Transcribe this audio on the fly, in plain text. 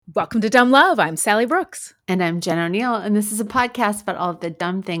Welcome to Dumb Love. I'm Sally Brooks. And I'm Jen O'Neill, and this is a podcast about all of the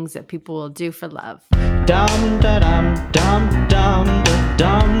dumb things that people will do for love. Dum da dum dum dum da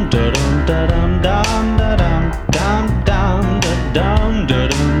dum da dum da dum dum da dum dum dum da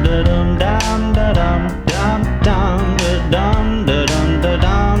dum da dum da dum dum da dum dum dum da dum da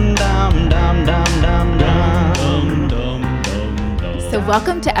dum da dum dum dum dum dum dum. So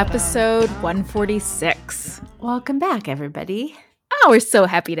welcome to episode 146. Welcome back, everybody. Oh, we're so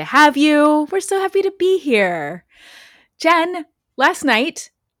happy to have you. We're so happy to be here. Jen, last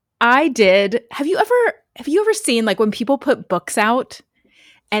night I did. Have you ever seen like when people put books out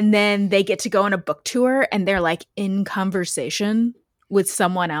and then they get to go on a book tour and they're like in conversation with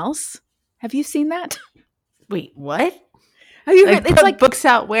someone else? Have you seen that? Wait, what? Have you Like, heard? It's put like books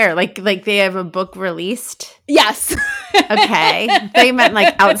out where? Like they have a book released? yes. Okay. They meant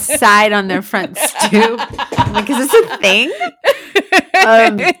like outside on their front stoop. Like, is this a thing?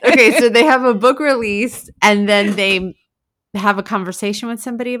 Okay, so they have a book released and then they have a conversation with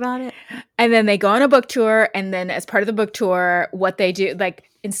somebody about it? And then they go on a book tour, and then as part of the book tour, what they do, like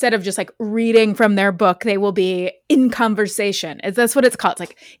instead of just like reading from their book, they will be in conversation. That's what it's called. It's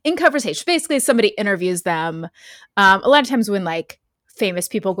like in conversation. Basically, somebody interviews them. A lot of times when like famous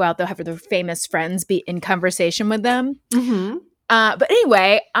people go out, they'll have their famous friends be in conversation with them. Mm-hmm. But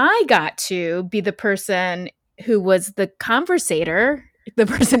anyway, I got to be the person who was the conversator, the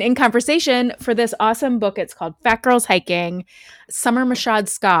person in conversation for this awesome book. It's called Fat Girls Hiking. Summer Mashad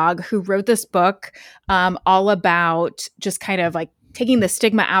Skog, who wrote this book all about just kind of like taking the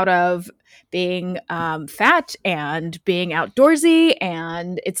stigma out of being fat and being outdoorsy.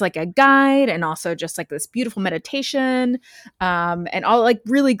 And it's like a guide and also just like this beautiful meditation and all like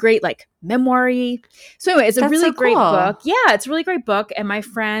really great like memoir-y. So anyway, it's a really great book. Yeah, it's a really great book. And my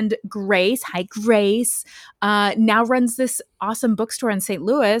friend Grace, hi Grace, now runs this awesome bookstore in St.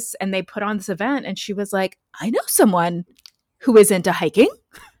 Louis, and they put on this event, and she was like, I know someone who is into hiking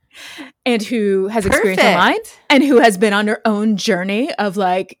and who has experience online and who has been on her own journey of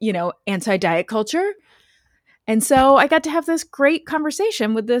like, you know, anti-diet culture. And so I got to have this great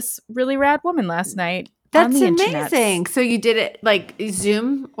conversation with this really rad woman last night. That's amazing. So you did it like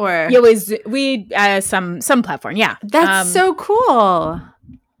Zoom or? Yeah, we some platform. Yeah. That's so cool.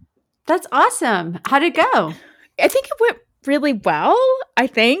 That's awesome. How'd it go? I think it went really well. I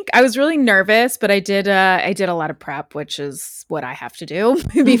think I was really nervous, but I did a lot of prep, which is what I have to do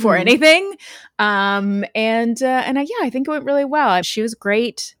before anything. I think it went really well. She was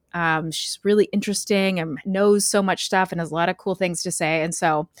great. She's really interesting and knows so much stuff and has a lot of cool things to say. And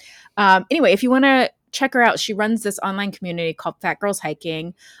so, anyway, if you want to check her out, she runs this online community called Fat Girls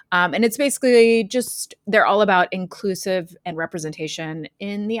Hiking. And it's basically just, they're all about inclusive and representation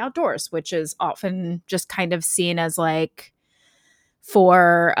in the outdoors, which is often just kind of seen as like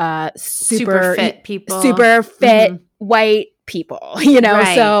for super fit people, super fit white people, you know?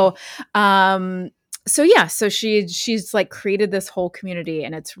 Right. So she's like created this whole community,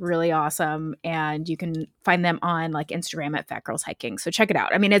 and it's really awesome. And you can find them on like Instagram at Fat Girls Hiking. So check it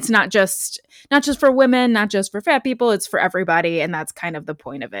out. I mean, it's not just for women, not just for fat people, it's for everybody. And that's kind of the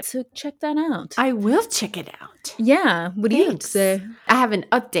point of it. So check that out. I will check it out. Yeah. What do you say? I have an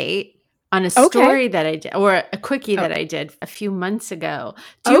update on a story that I did, or a quickie that I did a few months ago.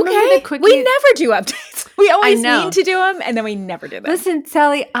 Do you remember the quickie? We never do updates. We always mean to do them, and then we never do them. Listen,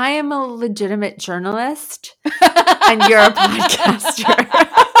 Sally, I am a legitimate journalist, and you're a podcaster.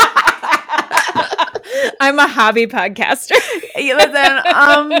 I'm a hobby podcaster.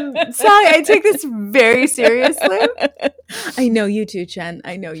 Listen, Sally, I take this very seriously. I know you do, Jen.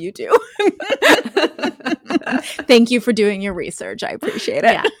 I know you do. Thank you for doing your research. I appreciate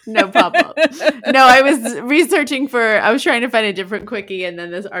it. Yeah, no problem. No, I was trying to find a different quickie, and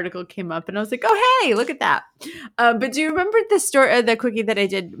then this article came up, and I was like, oh, hey, look at that. But do you remember the quickie that I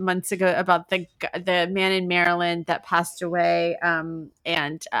did months ago about the man in Maryland that passed away? And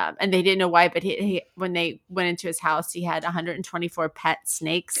they didn't know why, but he when they went into his house, he had 124 pet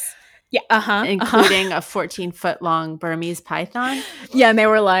snakes. Yeah, including a 14-foot long Burmese python. Yeah, and they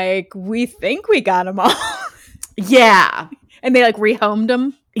were like, we think we got them all. Yeah. And they like rehomed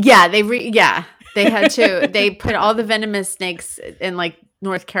them. Yeah, they had to. They put all the venomous snakes in like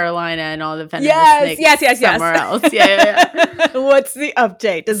North Carolina and all the venomous snakes somewhere else. Yeah. What's the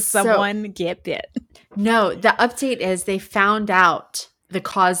update? Does someone get bit? No, the update is they found out the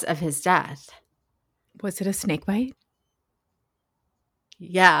cause of his death. Was it a snake bite?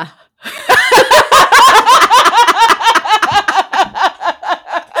 Yeah. Damn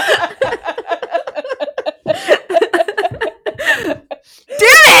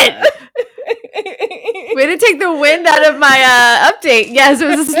it! Way to take take the wind out of my update. Yes, it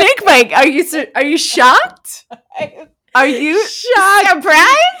was a snake bite. Are you shocked? Are you Shocked.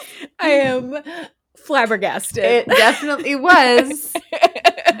 surprised? I am flabbergasted. It definitely was.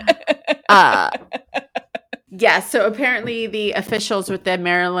 Yeah, so apparently the officials with the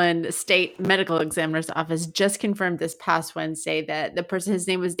Maryland State Medical Examiner's Office just confirmed this past Wednesday that the person, his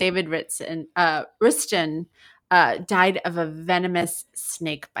name was David Riston, died of a venomous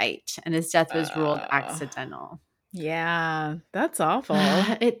snake bite, and his death was ruled accidental. Yeah, that's awful.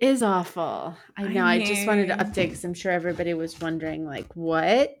 It is awful. I know. I just wanted to mean- update because I'm sure everybody was wondering, like,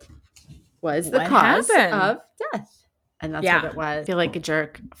 what was the What cause happened? of death? And that's Yeah. what it was. I feel like a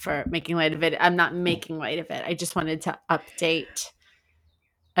jerk for making light of it. I'm not making light of it. I just wanted to update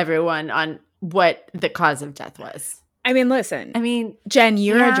everyone on what the cause of death was. I mean, listen, I mean, Jen,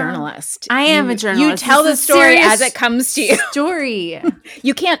 you're yeah, a journalist. I am a You journalist. tell This the is a story serious as it comes to you. story.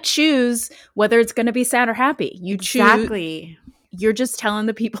 You can't choose whether it's going to be sad or happy. You choose. Exactly. You're just telling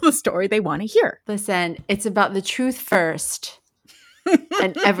the people the story they want to hear. Listen, it's about the truth first,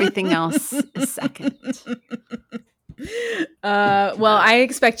 and everything else is second. Well, I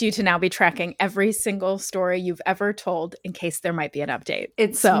expect you to now be tracking every single story you've ever told in case there might be an update.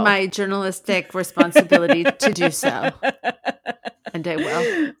 It's my journalistic responsibility to do so, and I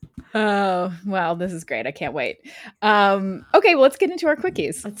will. Oh, well, this is great. I can't wait. Okay, well, let's get into our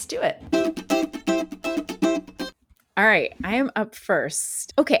quickies. Let's do it. All right, I am up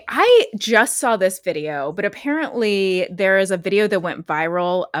first. Okay, I just saw this video, but apparently there is a video that went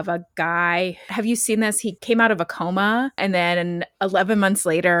viral of a guy. Have you seen this? He came out of a coma and then 11 months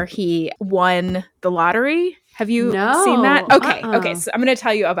later, he won the lottery. Have you No, seen that? Okay, uh-uh. okay. So I'm going to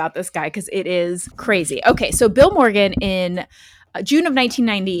tell you about this guy because it is crazy. Okay, so Bill Morgan in June of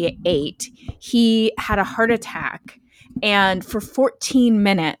 1998, he had a heart attack, and for 14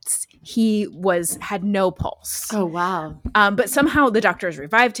 minutes he had no pulse. Oh, wow. But somehow the doctors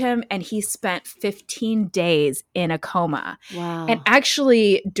revived him, and he spent 15 days in a coma. Wow. And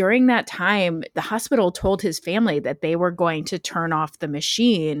actually, during that time, the hospital told his family that they were going to turn off the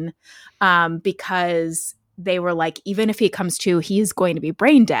machine because they were like, even if he comes to, he's going to be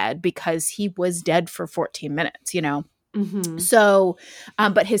brain dead because he was dead for 14 minutes, you know? Mhm. So,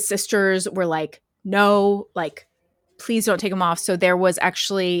 but his sisters were like, no, like, please don't take him off. So there was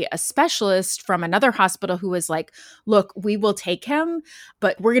actually a specialist from another hospital who was like, look, we will take him,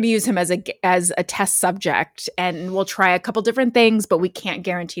 but we're going to use him as a test subject, and we'll try a couple different things, but we can't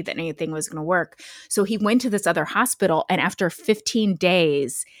guarantee that anything was going to work. So he went to this other hospital, and after 15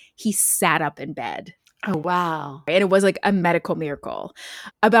 days, he sat up in bed. Oh, wow. And it was like a medical miracle.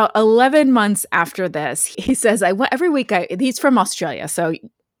 About 11 months after this, he says, I went every week. He's from Australia, so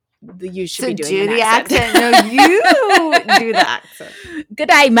you should be doing do an the accent. accent. No, you do the accent. Good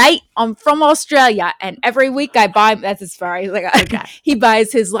day, mate. I'm from Australia, and every week I buy. That's as far. He's like, Okay. He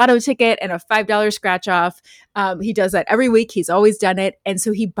buys his lotto ticket and a $5 scratch off. He does that every week. He's always done it, and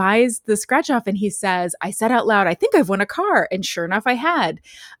so he buys the scratch off, and he says, "I said out loud, I think I've won a car," and sure enough, I had.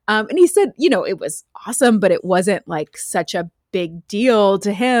 And he said, it was awesome, but it wasn't like such a big deal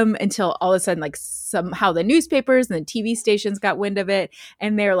to him until all of a sudden, like somehow the newspapers and the TV stations got wind of it,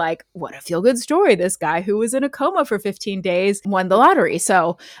 and they're like, what a feel good story. This guy who was in a coma for 15 days won the lottery.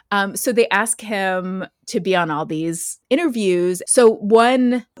 So they ask him to be on all these interviews. So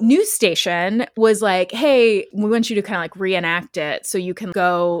one news station was like, hey, we want you to kind of like reenact it. So you can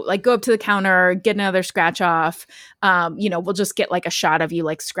go up to the counter, get another scratch off. We'll just get like a shot of you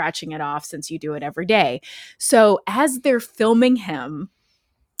like scratching it off since you do it every day. So as they're filming him,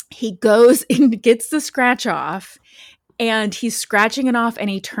 he goes and gets the scratch off, and he's scratching it off, and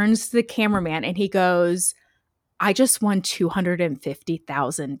he turns to the cameraman and he goes, I just won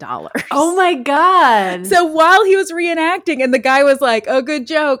 $250,000. Oh my God. So while he was reenacting, and the guy was like, oh, good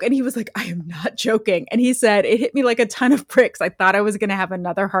joke. And he was like, I am not joking. And he said, it hit me like a ton of bricks. I thought I was going to have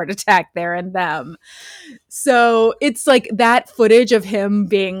another heart attack there and then. So it's like that footage of him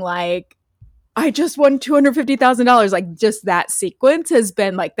being like, I just won $250,000. Like just that sequence has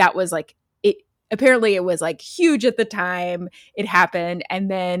been like, that was like, apparently it was like huge at the time it happened. And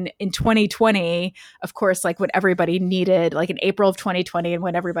then in 2020, of course, like when everybody needed, like in April of 2020, and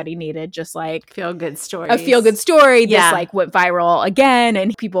when everybody needed just like feel good story. a feel good story, Yeah. this like went viral again,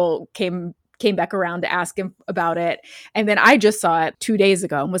 and people came back around to ask him about it. And then I just saw it 2 days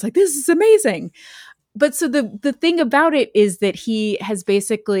ago and was like, this is amazing. But so the thing about it is that he has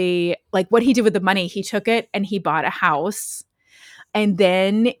basically, like what he did with the money, he took it and he bought a house. And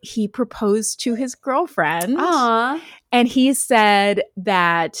then he proposed to his girlfriend. Aw. And he said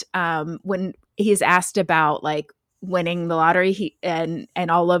that when he's asked about like winning the lottery and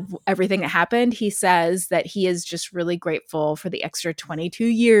all of everything that happened, he says that he is just really grateful for the extra 22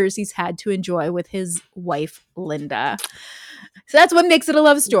 years he's had to enjoy with his wife, Linda. So that's what makes it a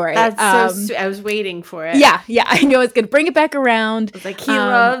love story. That's so sweet. I was waiting for it. Yeah. I know it's going to bring it back around. It's like he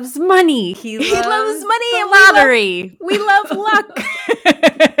loves money. He loves money and lottery. We love luck.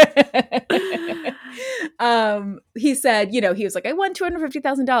 He said, you know, he was like, I won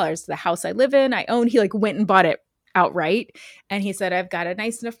 $250,000. The house I live in, I own. He like went and bought it outright. And he said, I've got a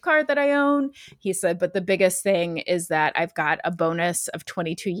nice enough car that I own. He said, but the biggest thing is that I've got a bonus of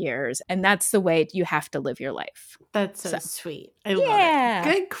 22 years. And that's the way you have to live your life. That's so sweet. I love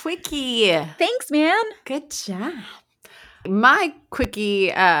it. Good quickie. Thanks, man. Good job. My quickie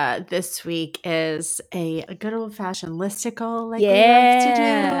this week is a good old-fashioned listicle like we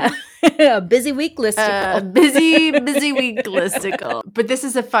love to do. A busy week listicle. Busy week listicle. But this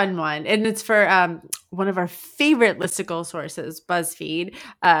is a fun one. And it's for one of our favorite listicle sources, BuzzFeed.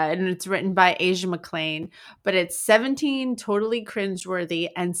 And it's written by Asia McClain. But it's 17 totally cringeworthy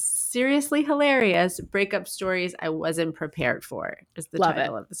and seriously hilarious breakup stories I wasn't prepared for is the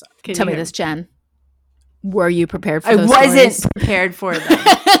title of this. Tell me this, Jen. Were you prepared for I those wasn't stories? Prepared for them.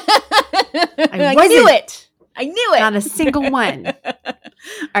 I knew it. I knew it. Not a single one. All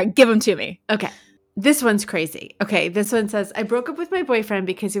right, give them to me. Okay. This one's crazy. Okay, this one says, I broke up with my boyfriend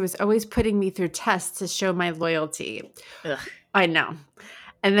because he was always putting me through tests to show my loyalty. Ugh. I know.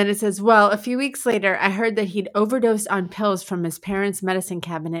 And then it says, well, a few weeks later, I heard that he'd overdosed on pills from his parents' medicine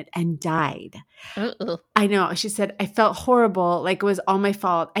cabinet and died. Uh-oh. I know. She said, I felt horrible, like it was all my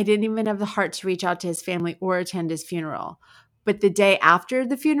fault. I didn't even have the heart to reach out to his family or attend his funeral. But the day after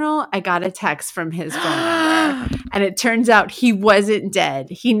the funeral, I got a text from his phone number. And it turns out he wasn't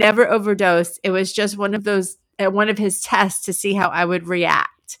dead. He never overdosed. It was just one of his tests to see how I would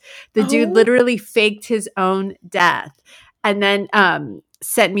react. The dude literally faked his own death. And then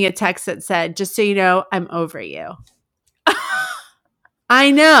sent me a text that said, just so you know, I'm over you.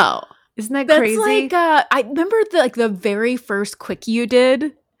 I know. Isn't that crazy? Like, I remember the very first quickie you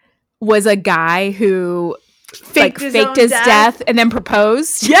did was a guy who faked his death and then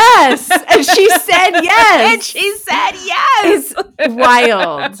proposed. Yes. And she said yes. And she said yes. It's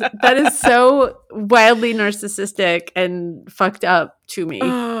wild. That is so wildly narcissistic and fucked up to me.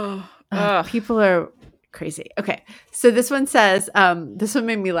 People are crazy. Okay. So this one says, this one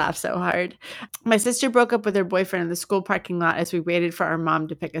made me laugh so hard. My sister broke up with her boyfriend in the school parking lot as we waited for our mom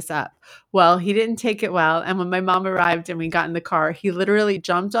to pick us up. Well, he didn't take it well. And when my mom arrived and we got in the car, he literally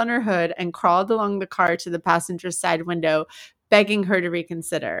jumped on her hood and crawled along the car to the passenger side window, begging her to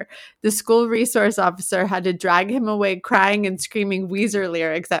reconsider. The school resource officer had to drag him away crying and screaming Weezer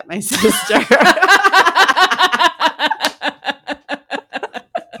lyrics at my sister.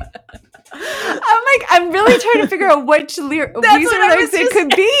 I'm really trying to figure out which Weezer lyrics it could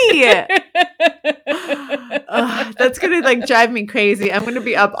be. That's going to drive me crazy. I'm going to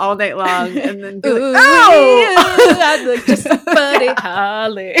be up all night long and then be like, I'd look just like Buddy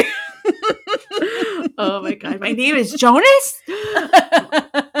Holly. Oh my God. My name is Jonas?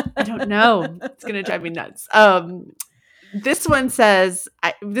 I don't know. It's going to drive me nuts. This one says,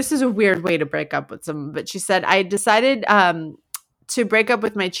 this is a weird way to break up with someone, but she said, I decided to break up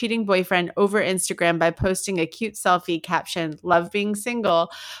with my cheating boyfriend over Instagram by posting a cute selfie captioned, love being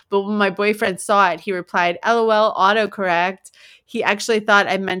single. But when my boyfriend saw it, he replied, LOL, autocorrect. He actually thought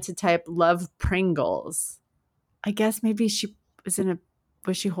I meant to type love Pringles. I guess maybe she was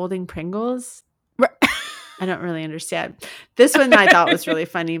was she holding Pringles? I don't really understand. This one I thought was really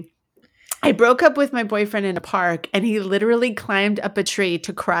funny. I broke up with my boyfriend in a park and he literally climbed up a tree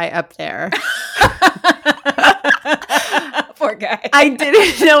to cry up there. Poor guy. I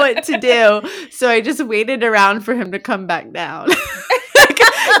didn't know what to do, so I just waited around for him to come back down.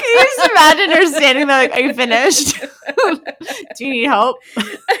 Can you just imagine her standing there like, are you finished? Do you need help?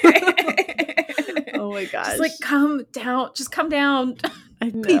 Oh my gosh. Just come down. Just come down. I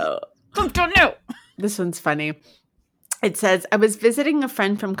know. I don't know. This one's funny. It says, I was visiting a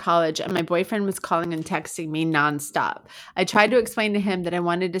friend from college and my boyfriend was calling and texting me nonstop. I tried to explain to him that I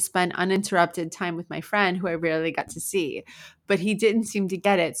wanted to spend uninterrupted time with my friend who I rarely got to see, but he didn't seem to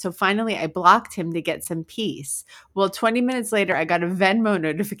get it. So finally I blocked him to get some peace. Well, 20 minutes later, I got a Venmo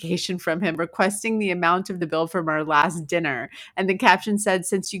notification from him requesting the amount of the bill from our last dinner. And the caption said,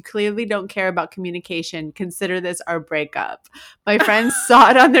 since you clearly don't care about communication, consider this our breakup. My friends saw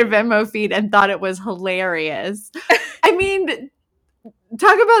it on their Venmo feed and thought it was hilarious. I mean,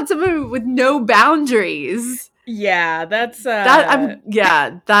 talk about someone with no boundaries. Yeah, that's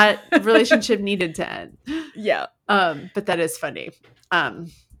that relationship needed to end. Yeah. But that is funny.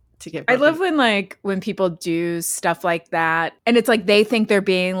 to give. I love broken- when people do stuff like that, and it's like they think they're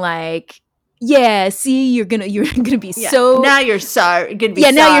being like, yeah, see, you're gonna be Yeah. so now you're sorry. Gonna be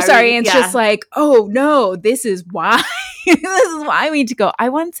now you're sorry, and it's Yeah. just like, oh no, this is why this is why we need to go. I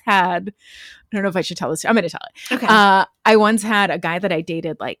once had, I don't know if I should tell this. I'm going to tell it. Okay. I once had a guy that I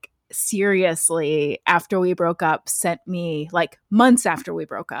dated, like, seriously, after we broke up, sent me, like, months after we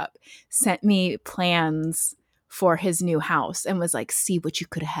broke up, sent me plans for his new house and was like, see what you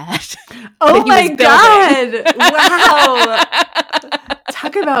could have had. Oh That he my was God. Wow.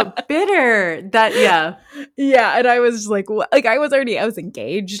 Talk about bitter. That, yeah. Yeah. And I was just like, what? Like, I was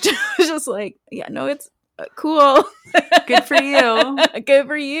engaged. I was just like, yeah, no, it's cool. Good for you. Good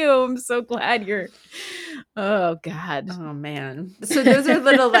for you. I'm so glad you're. Oh God. Oh man. So those are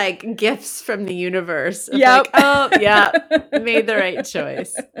little like gifts from the universe. of, Yep. like, oh yeah. Made the right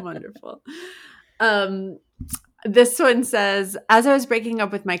choice. Wonderful. This one says, as I was breaking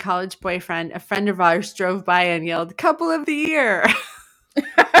up with my college boyfriend, a friend of ours drove by and yelled, "Couple of the year."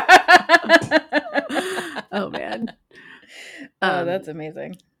 Oh man. Oh, that's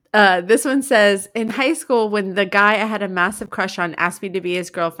amazing. This one says, in high school, when the guy I had a massive crush on asked me to be his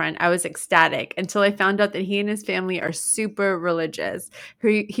girlfriend, I was ecstatic until I found out that he and his family are super religious.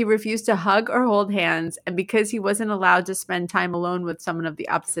 He refused to hug or hold hands, and because he wasn't allowed to spend time alone with someone of the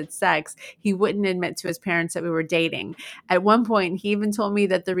opposite sex, he wouldn't admit to his parents that we were dating. At one point, he even told me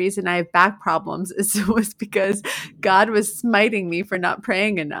that the reason I have back problems was because God was smiting me for not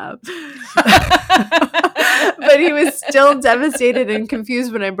praying enough. But he was still devastated and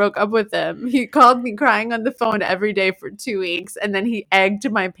confused when I broke up with him. He called me crying on the phone every day for 2 weeks, and then he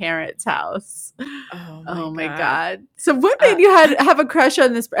egged my parents' house. Oh my God. So what made you have a crush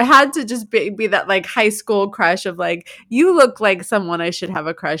on this? It had to just be that like high school crush of like, you look like someone I should have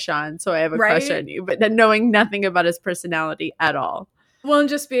a crush on, so I have a crush on you, but then knowing nothing about his personality at all. Well, and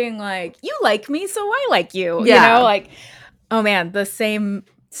just being like, you like me, so I like you. Yeah. You know, like, oh man, the same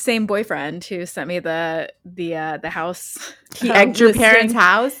boyfriend who sent me the house. He egged your parents'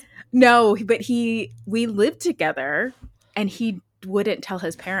 house? No, but we lived together, and he wouldn't tell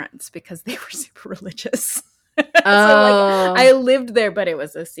his parents because they were super religious. So like, I lived there, but it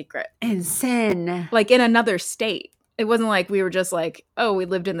was a secret. And sin. Like in another state. It wasn't like we were just like, oh, we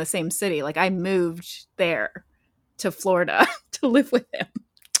lived in the same city. Like I moved there to Florida to live with him.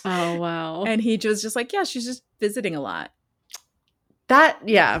 Oh, wow. And he was just like, yeah, she's just visiting a lot.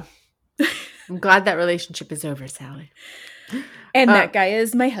 Yeah. I'm glad that relationship is over, Sally. And that guy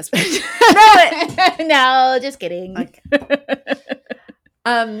is my husband. No, just kidding. Okay.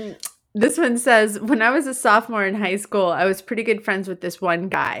 This one says, when I was a sophomore in high school, I was pretty good friends with this one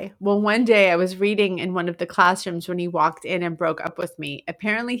guy. Well, one day I was reading in one of the classrooms when he walked in and broke up with me.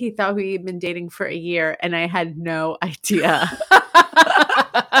 Apparently, he thought we had been dating for a year, and I had no idea.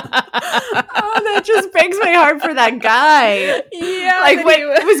 Oh, that just breaks my heart for that guy. Yeah. Like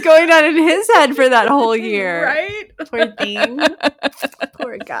what was going on in his head for that whole year. Right? Poor thing.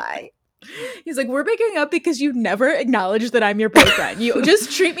 Poor guy. He's like, we're breaking up because you never acknowledge that I'm your boyfriend. You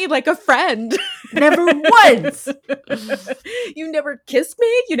just treat me like a friend. Never once. You never kissed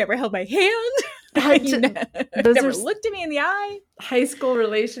me. You never held my hand. You never looked at me in the eye. High school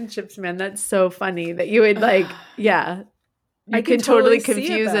relationships, man. That's so funny that you would like, yeah. I can can totally totally see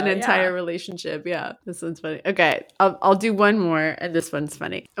confuse it, an though, entire yeah. relationship. Yeah, this one's funny. Okay, I'll do one more, and this one's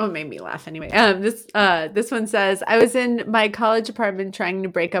funny. Oh, it made me laugh anyway. This one says, I was in my college apartment trying to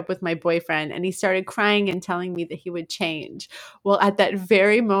break up with my boyfriend, and he started crying and telling me that he would change. Well, at that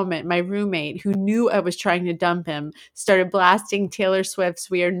very moment, my roommate, who knew I was trying to dump him, started blasting Taylor Swift's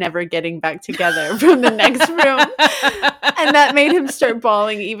 "We Are Never Getting Back Together" from the next room, and that made him start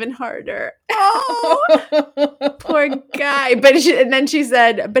bawling even harder. Oh, poor guy. And then she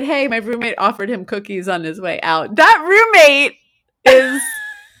said, but hey, my roommate offered him cookies on his way out. That roommate is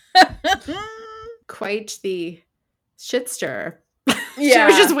quite the shit stirrer. She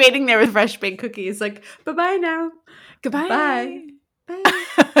was just waiting there with fresh baked cookies, like, bye-bye now. Goodbye. Bye. Bye.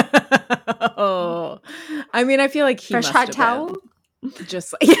 Oh, I mean, I feel like he Fresh must hot have towel? been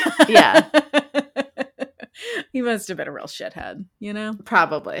just like, Yeah. He must have been a real shithead, you know?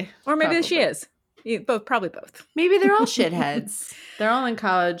 Probably. Or maybe she is. Probably both. Maybe they're all shitheads. They're all in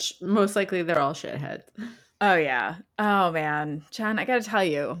college. Most likely they're all shitheads. Oh, yeah. Oh, man. John, I got to tell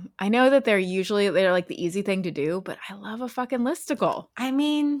you, I know that they're like the easy thing to do, but I love a fucking listicle. I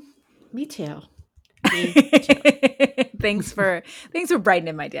mean, me too. Thanks for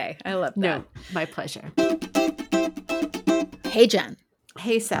brightening my day. I love that. No, my pleasure. Hey, Jen.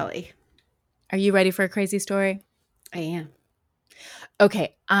 Hey, Sally. Are you ready for a crazy story? I am.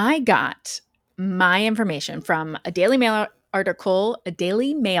 Okay, I got my information from a Daily Mail article, a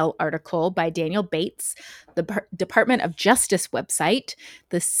Daily Mail article by Daniel Bates, the Department of Justice website,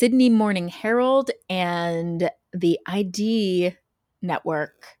 the Sydney Morning Herald, and the ID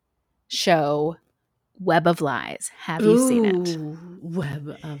Network show Web of Lies. Have you seen it?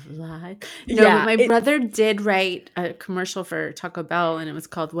 Web of Lies. No, Yeah, but my brother did write a commercial for Taco Bell, and it was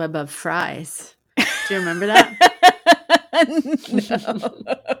called Web of Fries. Do you remember that?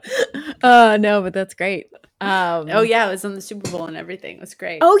 No. No, but that's great. Oh yeah, it was on the Super Bowl and everything. It was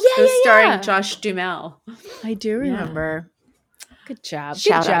great. Oh, yeah, it was yeah, starring yeah. Josh Duhamel. I do remember. Good job.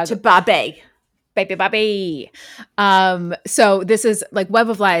 Shout Good out job. to Bobby. Baby Bobby. So this is like Web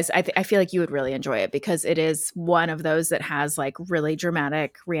of Lies. I feel like you would really enjoy it because it is one of those that has like really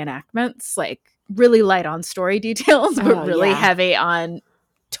dramatic reenactments, like really light on story details, but really heavy on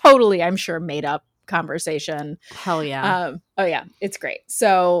totally, I'm sure, made up conversation. Hell yeah. Oh yeah, it's great.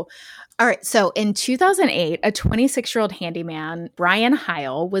 So, all right. So in 2008, a 26-year-old handyman, Brian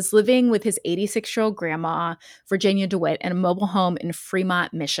Heil, was living with his 86-year-old grandma, Virginia DeWitt, in a mobile home in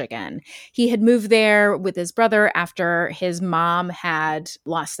Fremont, Michigan. He had moved there with his brother after his mom had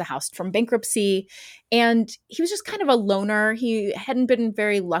lost the house from bankruptcy. And he was just kind of a loner. He hadn't been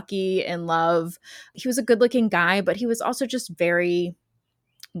very lucky in love. He was a good-looking guy, but he was also just very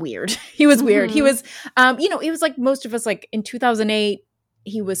weird. He was weird. He was, he was like most of us, like in 2008,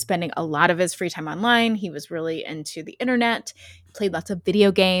 he was spending a lot of his free time online. He was really into the internet, played lots of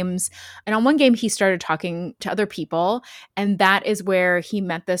video games. And on one game, he started talking to other people. And that is where he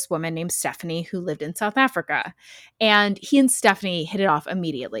met this woman named Stephanie who lived in South Africa. And he and Stephanie hit it off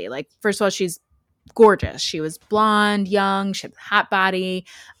immediately. Like, first of all, she's gorgeous. She was blonde, young, she had a hot body.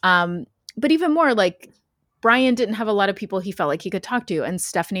 But even more, like, Brian didn't have a lot of people he felt like he could talk to, and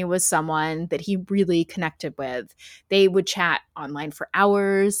Stephanie was someone that he really connected with. They would chat online for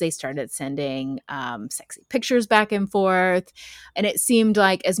hours. They started sending sexy pictures back and forth, and it seemed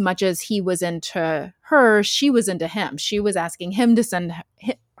like as much as he was into her, she was into him. She was asking him to send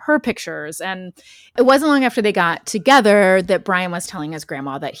her pictures, and it wasn't long after they got together that Brian was telling his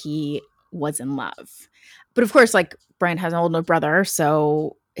grandma that he was in love. But of course, like, Brian has an older brother,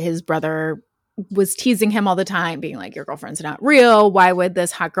 so his brother was teasing him all the time, being like, your girlfriend's not real. Why would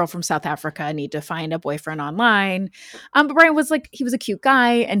this hot girl from South Africa need to find a boyfriend online? But Brian was like, he was a cute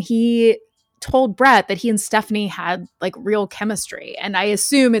guy, and he told Brett that he and Stephanie had like real chemistry. And I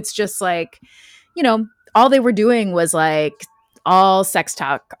assume it's just like, all they were doing was like all sex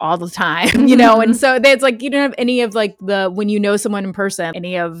talk all the time, and so it's like, you don't have any of like when you know someone in person,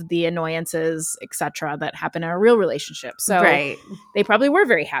 any of the annoyances, etc., that happen in a real relationship. So they probably were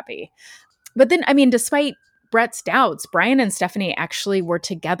very happy. But then, I mean, despite Brett's doubts, Brian and Stephanie actually were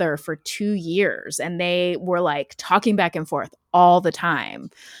together for 2 years, and they were like talking back and forth all the time.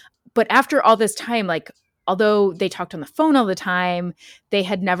 But after all this time, like, although they talked on the phone all the time, they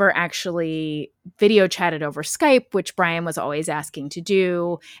had never actually video chatted over Skype, which Brian was always asking to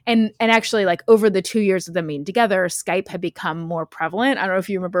do. And actually, like, over the 2 years of them being together, Skype had become more prevalent. I don't know if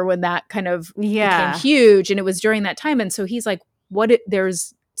you remember when that kind of became huge, and it was during that time. And so he's like,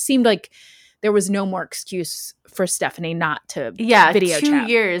 seemed like there was no more excuse for Stephanie not to video chat.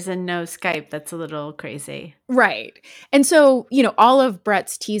 2 years and no Skype. That's a little crazy. Right. And so, all of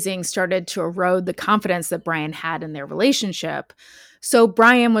Brett's teasing started to erode the confidence that Brian had in their relationship. So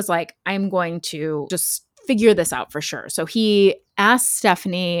Brian was like, I'm going to just figure this out for sure. So he asked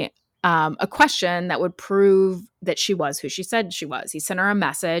Stephanie a question that would prove that she was who she said she was. He sent her a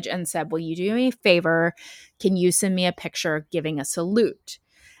message and said, will you do me a favor? Can you send me a picture giving a salute?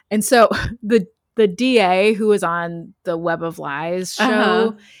 And so the DA who was on the Web of Lies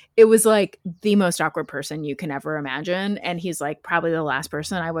show, it was like the most awkward person you can ever imagine. And he's like probably the last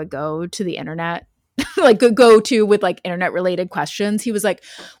person I would go to the internet, like go to with like internet related questions. He was like,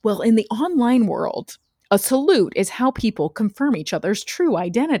 well, in the online world, a salute is how people confirm each other's true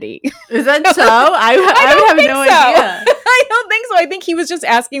identity. Is that so? I have no idea. I don't think so. I think he was just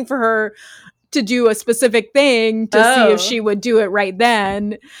asking for her to do a specific thing to see if she would do it right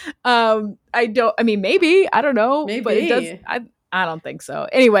then. Maybe, I don't know. Maybe. But it does, I don't think so.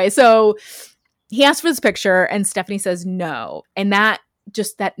 Anyway, so he asked for this picture and Stephanie says no. And that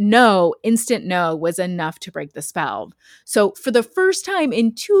instant no was enough to break the spell. So for the first time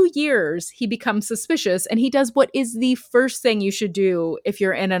in 2 years, he becomes suspicious, and he does what is the first thing you should do if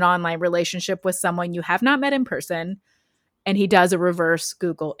you're in an online relationship with someone you have not met in person. And he does a reverse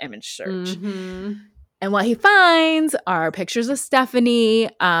Google image search. Mm-hmm. And what he finds are pictures of Stephanie,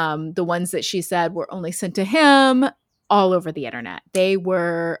 the ones that she said were only sent to him, all over the internet. They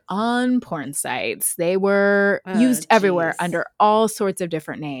were on porn sites. They were used everywhere under all sorts of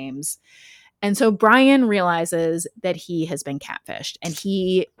different names. And so Brian realizes that he has been catfished and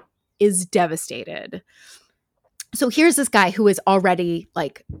he is devastated. So here's this guy who is already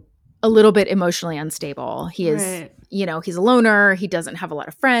like a little bit emotionally unstable. He is, Right. he's a loner. He doesn't have a lot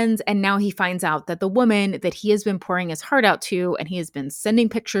of friends. And now he finds out that the woman that he has been pouring his heart out to and he has been sending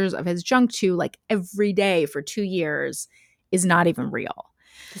pictures of his junk to like every day for 2 years is not even real.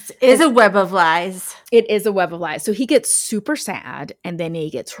 This is a web of lies. It is a web of lies. So he gets super sad and then he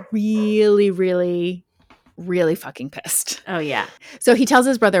gets really, really, really fucking pissed. Oh, yeah. So he tells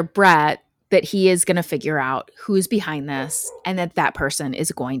his brother Brett that he is going to figure out who's behind this and that person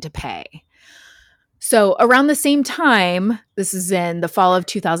is going to pay. So around the same time, this is in the fall of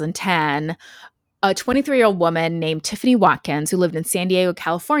 2010, a 23-year-old woman named Tiffany Watkins, who lived in San Diego,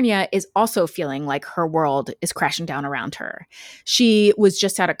 California, is also feeling like her world is crashing down around her. She was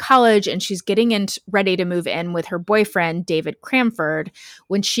just out of college and she's getting ready to move in with her boyfriend, David Cranford,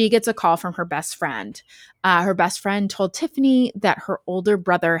 when she gets a call from her best friend. Her best friend told Tiffany that her older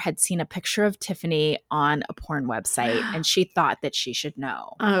brother had seen a picture of Tiffany on a porn website and she thought that she should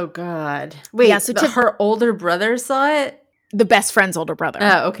know. Oh, God. Wait, Yeah, so her older brother saw it? The best friend's older brother.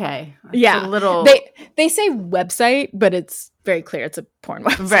 Oh, okay. Yeah. A little. They say website, but it's very clear it's a porn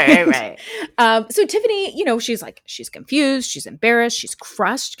Right, website. right. So Tiffany, she's confused, she's embarrassed, she's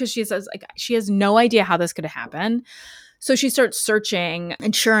crushed because she says like she has no idea how this could happen. So she starts searching,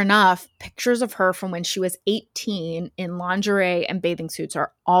 and sure enough, pictures of her from when she was 18 in lingerie and bathing suits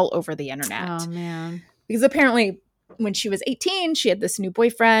are all over the internet. Oh, man. Because apparently when she was 18, she had this new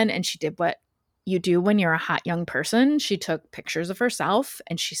boyfriend and she did what you do when you're a hot young person. She took pictures of herself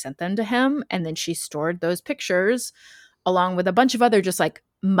and she sent them to him. And then she stored those pictures along with a bunch of other just like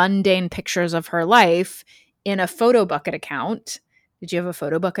mundane pictures of her life in a photo bucket account. Did you have a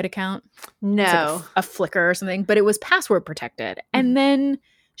photo bucket account? No. Like a Flickr or something, but it was password protected. And then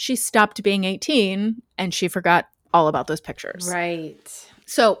she stopped being 18 and she forgot all about those pictures. Right.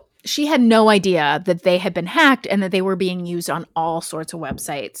 So she had no idea that they had been hacked and that they were being used on all sorts of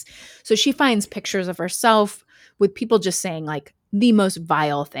websites. So she finds pictures of herself with people just saying like the most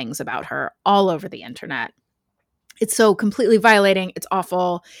vile things about her all over the internet. It's so completely violating. It's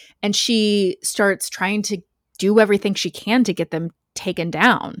awful. And she starts trying to do everything she can to get them taken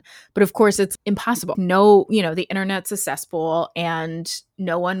down. But of course, it's impossible. No, the internet's a cesspool and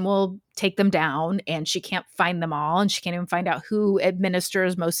no one will take them down and she can't find them all and she can't even find out who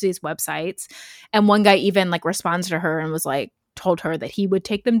administers most of these websites. And one guy even like responds to her and was like, told her that he would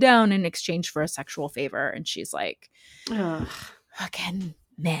take them down in exchange for a sexual favor. And she's like, Ugh. fucking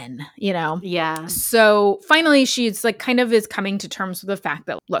men, Yeah. So finally, she's like kind of is coming to terms with the fact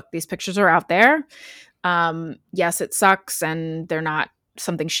that, look, these pictures are out there. Yes, it sucks and they're not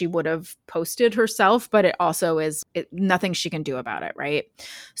something she would have posted herself, but it also is nothing she can do about it, right?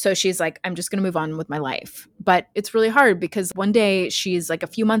 So she's like, I'm just going to move on with my life. But it's really hard because one day she's like a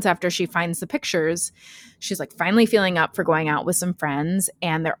few months after she finds the pictures, she's like finally feeling up for going out with some friends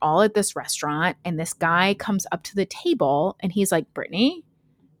and they're all at this restaurant and this guy comes up to the table and he's like, Brittany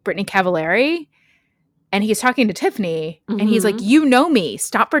Cavallari. And he's talking to Tiffany and he's like, you know me.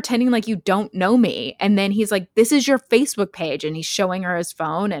 Stop pretending like you don't know me. And then he's like, this is your Facebook page. And he's showing her his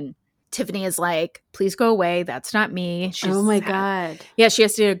phone. And Tiffany is like, please go away. That's not me. Oh my God. Yeah, she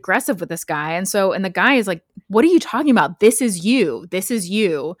has to get aggressive with this guy. And the guy is like, what are you talking about? This is you. This is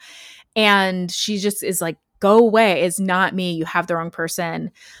you. And she just is like, go away. It's not me. You have the wrong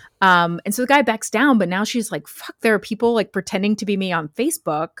person. And so the guy backs down. But now she's like, fuck, there are people like pretending to be me on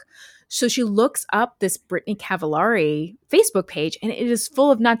Facebook. So she looks up this Brittany Cavallari Facebook page, and it is full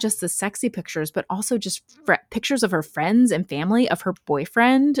of not just the sexy pictures, but also just pictures of her friends and family, of her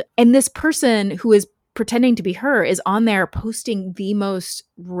boyfriend. And this person who is pretending to be her is on there posting the most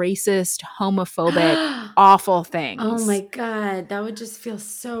racist, homophobic, awful things. Oh my God. That would just feel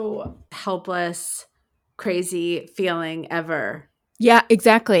so helpless, crazy feeling ever. Yeah,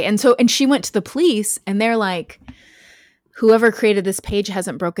 exactly. And she went to the police and they're like, whoever created this page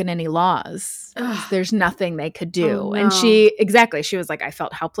hasn't broken any laws. Ugh. There's nothing they could do. Oh, no. And she was like, I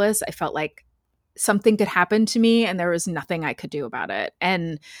felt helpless. I felt like something could happen to me and there was nothing I could do about it.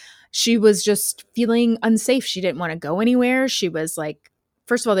 And she was just feeling unsafe. She didn't want to go anywhere. She was like,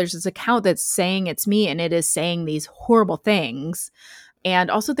 first of all, there's this account that's saying it's me and it is saying these horrible things. And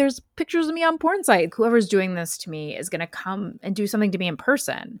also there's pictures of me on porn site. Whoever's doing this to me is going to come and do something to me in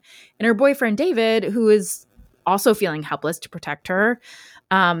person. And her boyfriend, David, who is also feeling helpless to protect her.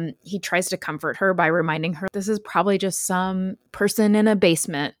 He tries to comfort her by reminding her this is probably just some person in a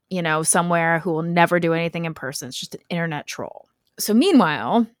basement, somewhere who will never do anything in person. It's just an internet troll. So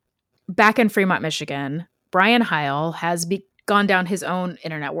meanwhile, back in Fremont, Michigan, Brian Heil has gone down his own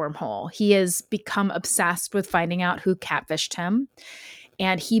internet wormhole. He has become obsessed with finding out who catfished him.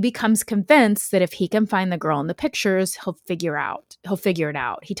 And he becomes convinced that if he can find the girl in the pictures, he'll figure it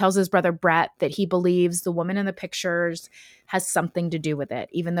out. He tells his brother Brett that he believes the woman in the pictures has something to do with it,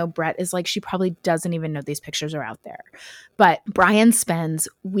 even though Brett is like, she probably doesn't even know these pictures are out there. But Brian spends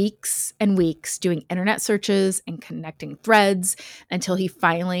weeks and weeks doing internet searches and connecting threads until he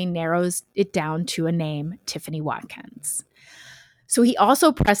finally narrows it down to a name, Tiffany Watkins. So he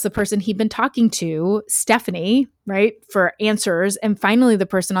also pressed the person he'd been talking to, Stephanie, right, for answers. And finally, the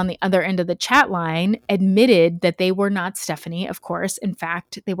person on the other end of the chat line admitted that they were not Stephanie, of course. In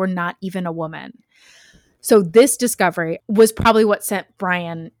fact, they were not even a woman. So this discovery was probably what sent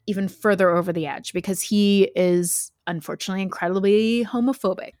Brian even further over the edge, because he is unfortunately incredibly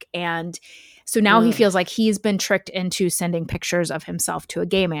homophobic. And so now he feels like he's been tricked into sending pictures of himself to a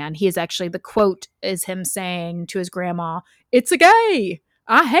gay man. He is actually, the quote is him saying to his grandma, "It's a gay.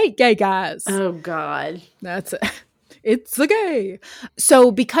 I hate gay guys." Oh, God. That's it. It's a gay.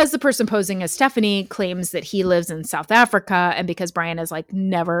 So because the person posing as Stephanie claims that he lives in South Africa, and because Brian has like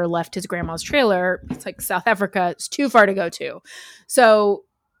never left his grandma's trailer, it's like South Africa is too far to go to. So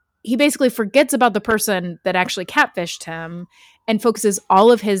he basically forgets about the person that actually catfished him and focuses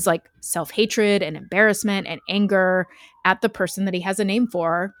all of his like self-hatred and embarrassment and anger at the person that he has a name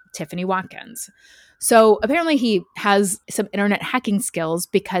for, Tiffany Watkins. So apparently he has some internet hacking skills,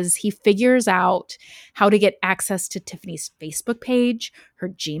 because he figures out how to get access to Tiffany's Facebook page, her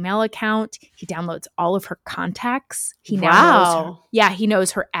Gmail account. He downloads all of her contacts. He now he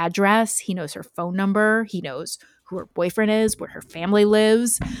knows her address. He knows her phone number. He knows who her boyfriend is, where her family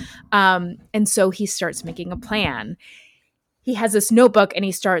lives. And so he starts making a plan. He has this notebook and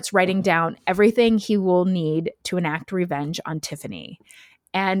he starts writing down everything he will need to enact revenge on Tiffany.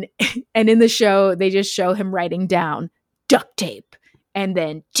 And in the show, they just show him writing down duct tape and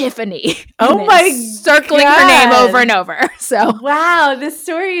then Tiffany. Oh my circling her name over and over. So wow, this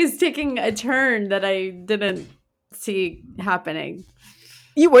story is taking a turn that I didn't see happening.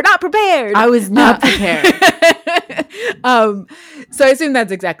 You were not prepared. I was not prepared. So I assume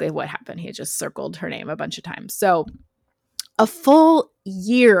that's exactly what happened. He just circled her name a bunch of times. So a full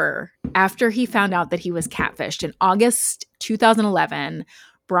year after he found out that he was catfished, in August 2011,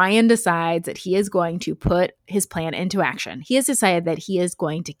 Brian decides that he is going to put his plan into action. He has decided that he is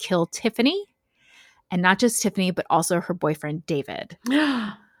going to kill Tiffany, and not just Tiffany, but also her boyfriend, David.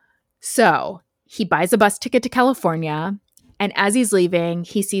 So he buys a bus ticket to California. And as he's leaving,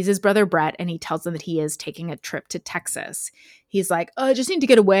 he sees his brother Brett, and he tells him that he is taking a trip to Texas. He's like, "Oh, I just need to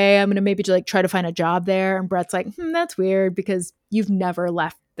get away. I'm going to maybe like try to find a job there." And Brett's like, "That's weird, because you've never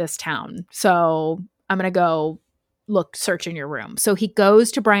left this town. So I'm going to go search in your room." So he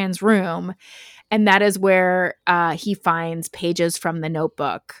goes to Brian's room, and that is where he finds pages from the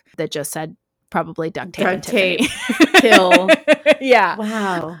notebook that just said probably duct tape and Tiffany. Kill. Yeah.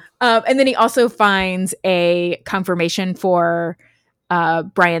 Wow. And then he also finds a confirmation for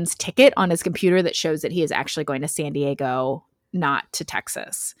Brian's ticket on his computer that shows that he is actually going to San Diego, not to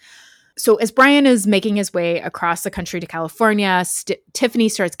Texas. So as Brian is making his way across the country to California, Tiffany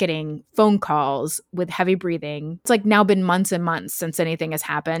starts getting phone calls with heavy breathing. It's like now been months and months since anything has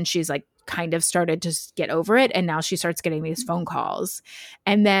happened. She's like kind of started to get over it. And now she starts getting these phone calls.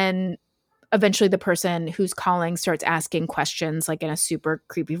 And then eventually the person who's calling starts asking questions like in a super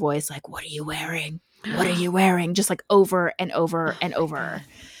creepy voice, like, "What are you wearing? What are you wearing?" Just like over and over and over.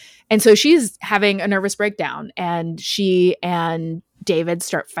 And so she's having a nervous breakdown, and she and David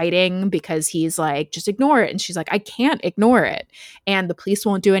start fighting because he's like, "Just ignore it." And she's like, "I can't ignore it." And the police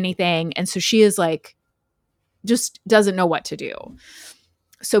won't do anything. And so she is like, just doesn't know what to do.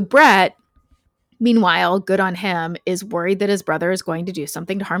 So Brett, meanwhile, good on him, is worried that his brother is going to do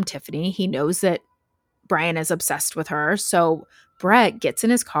something to harm Tiffany. He knows that Brian is obsessed with her. So Brett gets in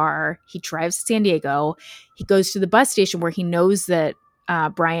his car. He drives to San Diego. He goes to the bus station where he knows that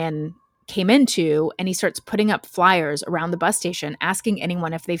Brian came into, and he starts putting up flyers around the bus station asking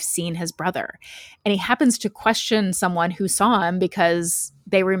anyone if they've seen his brother. And he happens to question someone who saw him because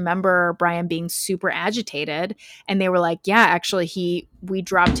they remember Brian being super agitated, and they were like, "Yeah, actually we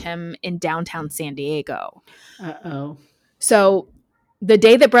dropped him in downtown San Diego." Uh-oh. So the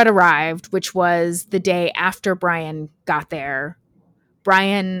day that Brett arrived, which was the day after Brian got there,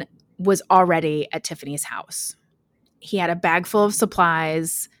 Brian was already at Tiffany's house. He had a bag full of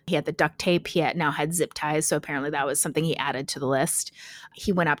supplies. He had the duct tape. He now had zip ties. So apparently that was something he added to the list.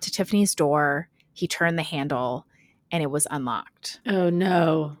 He went up to Tiffany's door. He turned the handle, and it was unlocked. Oh,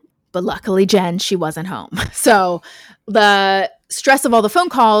 no. But luckily, Jen, she wasn't home. So the stress of all the phone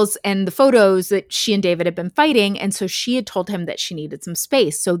calls and the photos that she and David had been fighting. And so she had told him that she needed some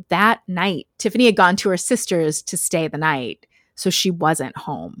space. So that night, Tiffany had gone to her sister's to stay the night. So she wasn't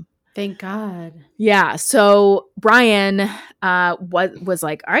home. Thank God. Yeah. So Brian was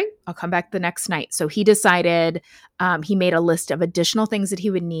like, all right, I'll come back the next night. So he decided, he made a list of additional things that he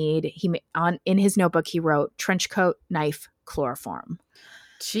would need. In his notebook, he wrote trench coat, knife, chloroform.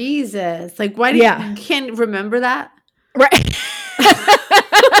 Jesus. Like, why do you can't remember that? Right.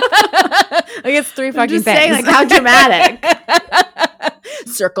 Like it's three fucking just things. saying, like, how dramatic.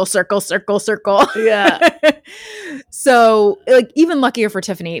 Circle, circle, circle, circle. Yeah. So, like, even luckier for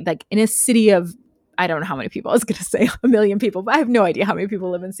Tiffany, like in a city of, I don't know how many people, I was going to say 1 million people, but I have no idea how many people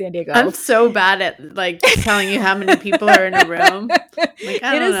live in San Diego. I'm so bad at like telling you how many people are in a room. Like,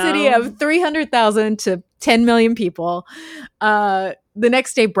 I don't know. City of 300,000 to 10 million people. The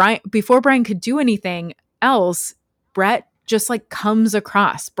next day, before Brian could do anything else, Brett just like comes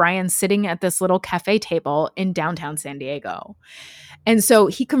across Brian sitting at this little cafe table in downtown San Diego. And so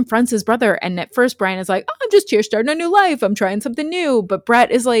he confronts his brother. And at first Brian is like, oh, I'm just here starting a new life. I'm trying something new. But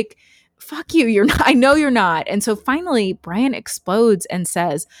Brett is like, fuck you. You're not. I know you're not. And so finally Brian explodes and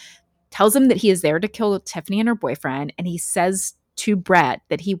tells him that he is there to kill Tiffany and her boyfriend. And he says to Brett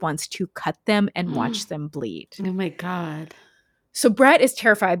that he wants to cut them and watch them bleed. Oh my God. So Brett is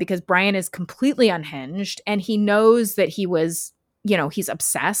terrified because Brian is completely unhinged and he knows that he was, he's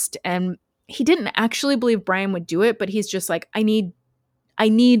obsessed, and he didn't actually believe Brian would do it, but he's just like, I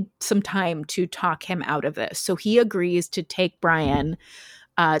need some time to talk him out of this. So he agrees to take Brian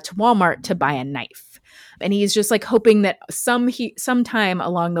to Walmart to buy a knife. And he's just like hoping that sometime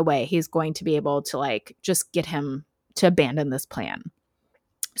along the way, he's going to be able to like just get him to abandon this plan.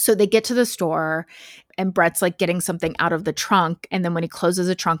 So they get to the store and Brett's like getting something out of the trunk. And then when he closes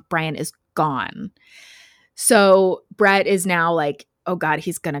the trunk, Brian is gone. So Brett is now like, oh God,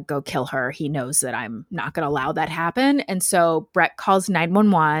 he's going to go kill her. He knows that I'm not going to allow that happen. And so Brett calls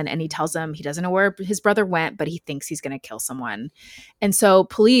 911 and he tells him he doesn't know where his brother went, but he thinks he's going to kill someone. And so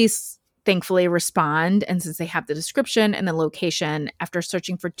police thankfully respond. And since they have the description and the location, after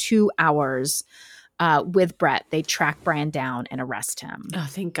searching for 2 hours, with Brett, they track Brian down and arrest him. Oh,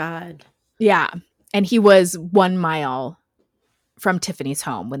 thank God. Yeah. And he was 1 mile from Tiffany's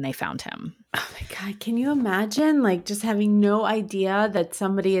home when they found him. Oh my God. Can you imagine like just having no idea that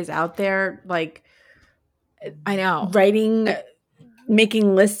somebody is out there like I know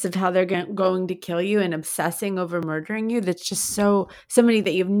making lists of how they're going to kill you and obsessing over murdering you? That's just so somebody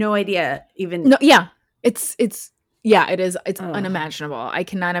that you have no idea even. No, yeah. It is. It's unimaginable. I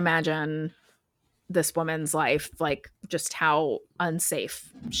cannot imagine this woman's life, like just how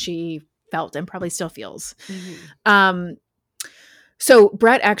unsafe she felt and probably still feels. Mm-hmm. So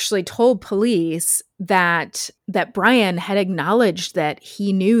Brett actually told police that Brian had acknowledged that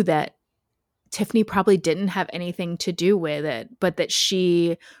he knew that Tiffany probably didn't have anything to do with it, but that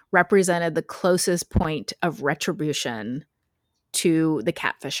she represented the closest point of retribution to the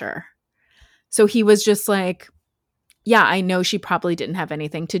catfisher. So he was just like, yeah, I know she probably didn't have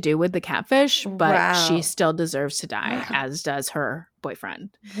anything to do with the catfish, but she still deserves to die, as does her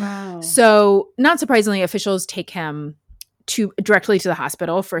boyfriend. Wow. So not surprisingly, officials take him directly to the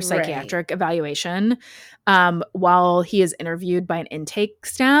hospital for psychiatric evaluation. While he is interviewed by an intake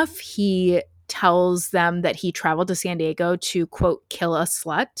staff, he tells them that he traveled to San Diego to, quote, kill a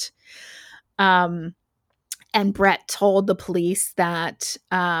slut. And Brett told the police that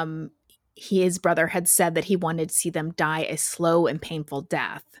his brother had said that he wanted to see them die a slow and painful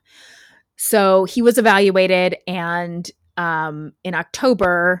death. So he was evaluated, and in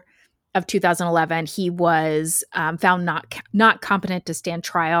October of 2011, he was found not competent to stand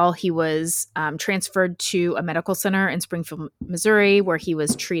trial. He was transferred to a medical center in Springfield, Missouri, where he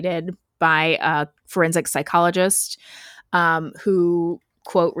was treated by a forensic psychologist who,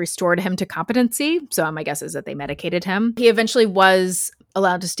 quote, restored him to competency. So my guess is that they medicated him. He eventually was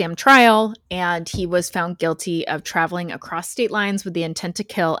allowed to stand trial, and he was found guilty of traveling across state lines with the intent to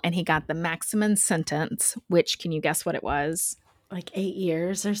kill, and he got the maximum sentence, which, can you guess what it was? Like 8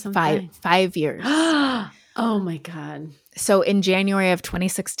 years or something? 5 years. Oh my God. So in January of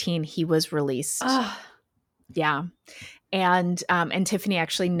 2016, he was released. Yeah. And Tiffany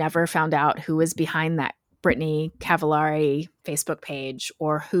actually never found out who was behind that Brittany Cavallari Facebook page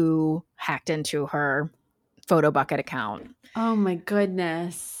or who hacked into her photo bucket account. Oh my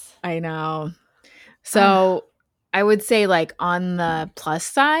goodness. I know. So I would say, like, on the plus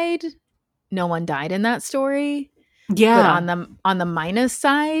side, no one died in that story. Yeah. But on the minus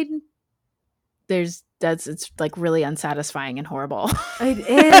side, it's like really unsatisfying and horrible. It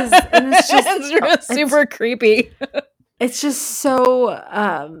is. And it's just it's super creepy. It's just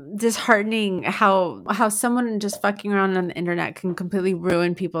so disheartening how someone just fucking around on the internet can completely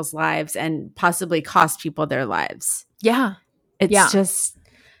ruin people's lives and possibly cost people their lives. Yeah. It's Yeah. just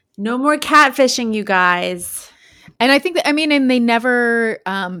no more catfishing, you guys. And I think that, I mean, and they never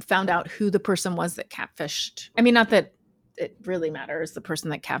found out who the person was that catfished. I mean, not that it really matters, the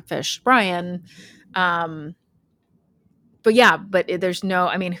person that catfished Brian. But yeah, but there's no,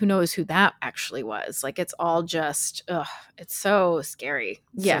 I mean, who knows who that actually was? Like, it's all just, it's so scary.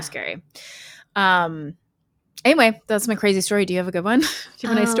 It's Yeah. so scary. Anyway, that's my crazy story. Do you have a good one? Do you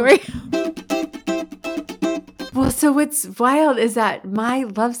have a nice story? Well, so what's wild is that my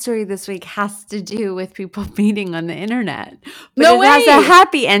love story this week has to do with people meeting on the internet. But No it has way! a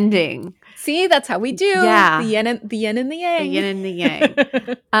happy ending. See, that's how we do. Yeah. The yin and the yang. The yin and the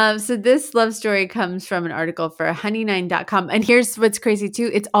yang. So this love story comes from an article for honey9.com. And here's what's crazy too.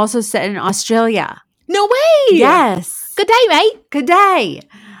 It's also set in Australia. No way. Yes. Good day, mate. Good day.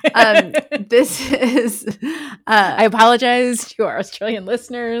 This is I apologize to our Australian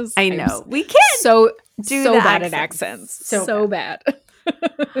listeners. I I'm know. We can't so do so the bad at accents. accents. So bad.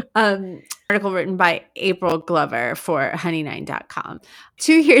 Article written by April Glover for honey9.com.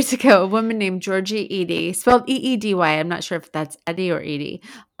 2 years ago, a woman named Georgie Eady, spelled Eedy, I'm not sure if that's Eddie or Edie,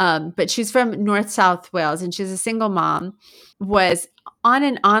 but she's from North South Wales and she's a single mom, was on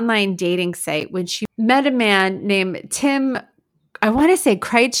an online dating site when she met a man named Tim, I want to say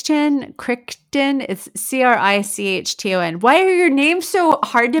Crichton. It's Crichton. Why are your names so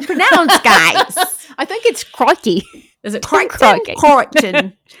hard to pronounce, guys? I think it's Crocky. Is it Crichton?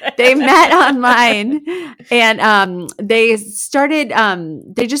 Crichton. They met online and they just started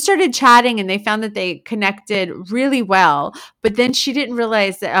chatting and they found that they connected really well. But then she didn't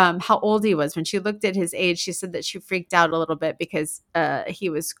realize that, how old he was. When she looked at his age, she said that she freaked out a little bit because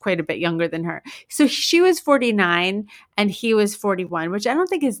he was quite a bit younger than her. So she was 49 and he was 41, which I don't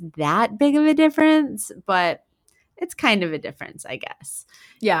think is that big of a difference, but it's kind of a difference, I guess.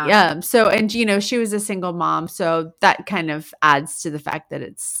 Yeah. So, and she was a single mom, so that kind of adds to the fact that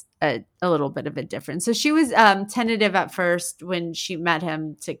it's a little bit of a difference. So she was tentative at first when she met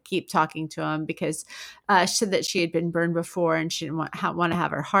him to keep talking to him because she said that she had been burned before and she didn't want to have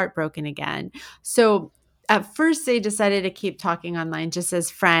her heart broken again. So at first they decided to keep talking online just as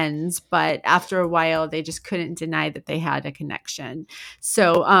friends, but after a while they just couldn't deny that they had a connection.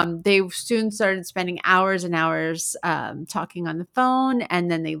 So they soon started spending hours and hours talking on the phone, and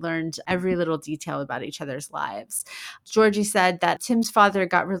then they learned every little detail about each other's lives. Georgie said that Tim's father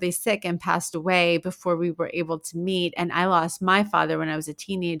got really sick and passed away before we were able to meet, and I lost my father when I was a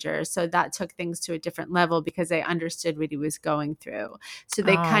teenager, so that took things to a different level because I understood what he was going through. So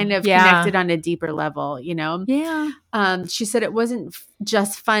they kind of connected on a deeper level, Yeah. She said it wasn't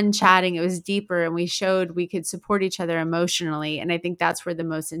just fun chatting. It was deeper and we showed we could support each other emotionally. And I think that's where the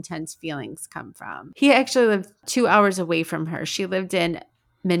most intense feelings come from. He actually lived 2 hours away from her. She lived in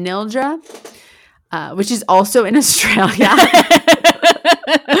Manildra, which is also in Australia.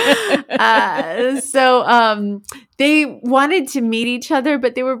 So they wanted to meet each other,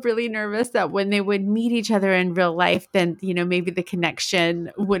 but they were really nervous that when they would meet each other in real life, then, maybe the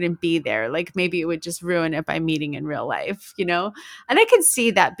connection wouldn't be there. Like maybe it would just ruin it by meeting in real life, And I could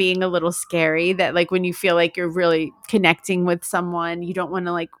see that being a little scary, that like when you feel like you're really connecting with someone, you don't want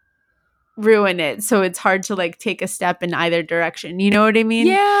to like ruin it. So it's hard to like take a step in either direction. You know what I mean?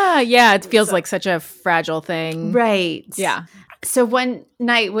 Yeah. Yeah. It feels like such a fragile thing. Right. Yeah. So one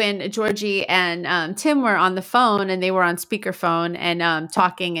night when Georgie and Tim were on the phone and they were on speakerphone and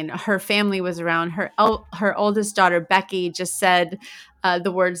talking and her family was around, her oldest daughter, Becky, just said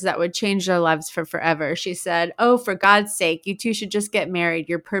the words that would change their lives for forever. She said, "Oh, for God's sake, you two should just get married.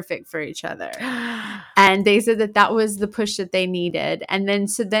 You're perfect for each other." And they said that was the push that they needed. And then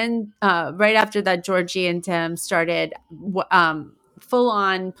right after that, Georgie and Tim started full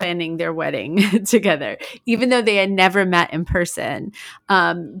on planning their wedding together, even though they had never met in person.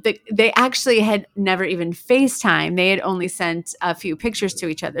 They actually had never even FaceTime. They had only sent a few pictures to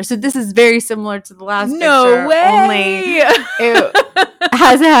each other. So this is very similar to the last picture. way. Only it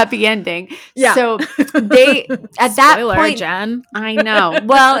has a happy ending. Yeah. So they, at that Spoiler, point, Jen. I know.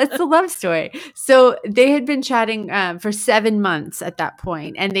 Well, it's a love story. So they had been chatting for 7 months at that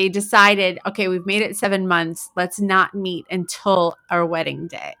point, and they decided, okay, we've made it 7 months. Let's not meet until our wedding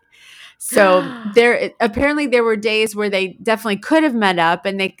day. So apparently there were days where they definitely could have met up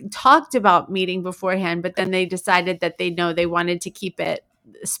and they talked about meeting beforehand, but then they decided that they wanted to keep it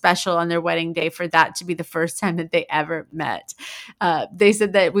special on their wedding day for that to be the first time that they ever met. They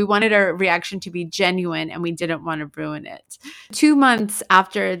said that we wanted our reaction to be genuine and we didn't want to ruin it. 2 months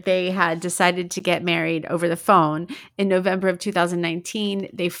after they had decided to get married over the phone in November of 2019,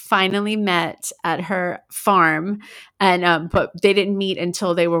 they finally met at her farm, and but they didn't meet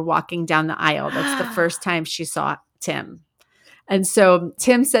until they were walking down the aisle. That's the first time she saw Tim. And so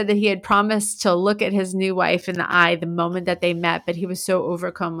Tim said that he had promised to look at his new wife in the eye the moment that they met, but he was so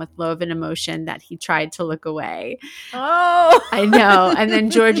overcome with love and emotion that he tried to look away. Oh, I know. And then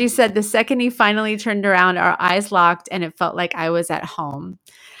Georgie said the second he finally turned around, our eyes locked and it felt like I was at home.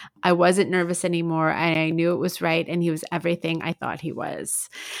 I wasn't nervous anymore, and I knew it was right, and he was everything I thought he was.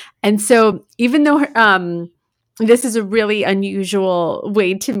 And so even though this is a really unusual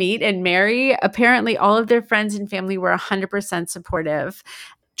way to meet and marry, apparently all of their friends and family were 100% supportive.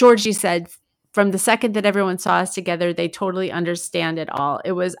 Georgie said, from the second that everyone saw us together, they totally understand it all.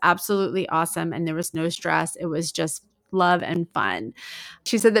 It was absolutely awesome, and there was no stress. It was just love and fun.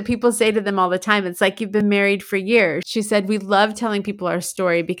 She said that people say to them all the time, it's like you've been married for years. She said, we love telling people our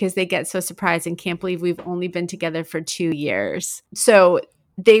story because they get so surprised and can't believe we've only been together for 2 years. So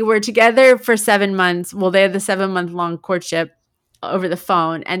they were together for 7 months. Well, they had the 7-month-long courtship over the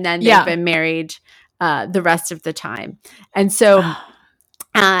phone, and then they've been married the rest of the time. And so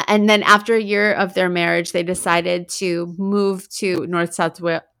and then after a year of their marriage, they decided to move to North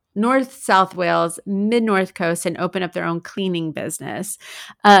South Wales, mid-North Coast, and open up their own cleaning business.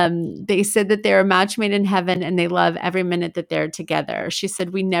 They said that they're a match made in heaven and they love every minute that they're together. She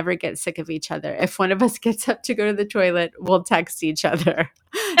said, we never get sick of each other. If one of us gets up to go to the toilet, we'll text each other.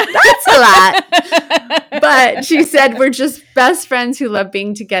 That's a lot. But she said, we're just best friends who love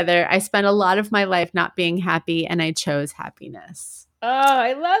being together. I spent a lot of my life not being happy, and I chose happiness. Oh,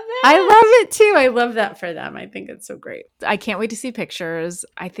 I love that. I love it too. I love that for them. I think it's so great. I can't wait to see pictures.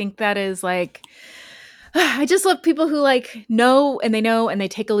 I think that is like, I just love people who like know and they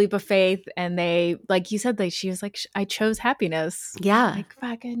take a leap of faith, and they, like you said, like she was like, I chose happiness. Yeah. Like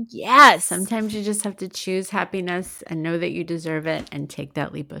fucking yes. Sometimes you just have to choose happiness and know that you deserve it and take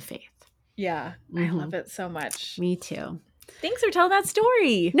that leap of faith. Yeah. I love it so much. Me too. Thanks for telling that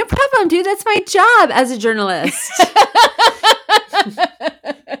story. No problem, dude. That's my job as a journalist.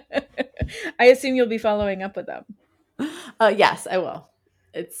 I assume you'll be following up with them. Yes, I will.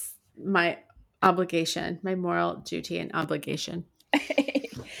 It's my obligation, my moral duty and obligation. All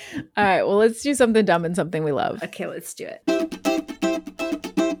right. Well, let's do something dumb and something we love. Okay, let's do it.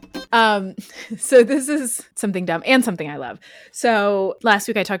 So this is something dumb and something I love. So last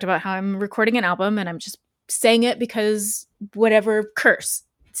week I talked about how I'm recording an album and I'm just saying it because whatever curse.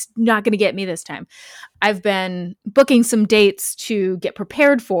 It's not going to get me this time. I've been booking some dates to get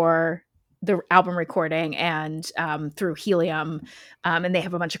prepared for the album recording and through Helium. And they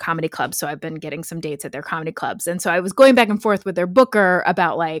have a bunch of comedy clubs. So I've been getting some dates at their comedy clubs. And so I was going back and forth with their booker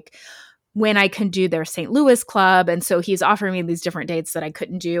about like when I can do their St. Louis club. And so he's offering me these different dates that I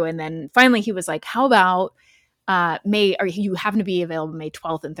couldn't do. And then finally he was like, how about you happen to be available May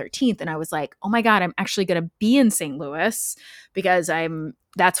 12th and 13th. And I was like, oh my God, I'm actually going to be in St. Louis because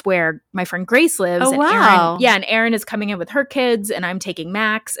that's where my friend Grace lives. Oh, and wow. And Erin is coming in with her kids and I'm taking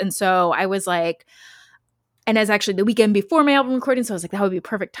Max. And so I was like, and it's actually the weekend before my album recording. So I was like, that would be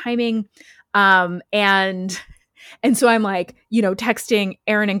perfect timing. And so I'm like, texting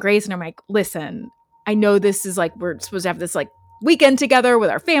Erin and Grace and I'm like, listen, I know this is like, we're supposed to have this like weekend together with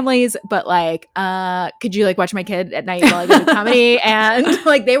our families, but like could you like watch my kid at night while I go to comedy? And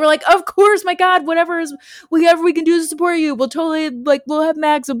like they were like, of course, my God, whatever we can do to support you, we'll totally like we'll have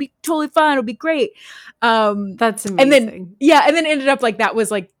Max, it'll be totally fine, it'll be great. That's amazing. And then it ended up like that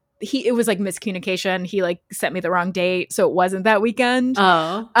was like it was like miscommunication. He like sent me the wrong date, so it wasn't that weekend.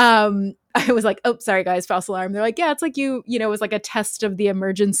 I was like, oh, sorry guys, false alarm. They're like, yeah, it's like it was like a test of the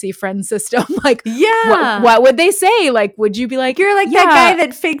emergency friend system. Like, yeah, what would they say? Like, would you be like, you're like that guy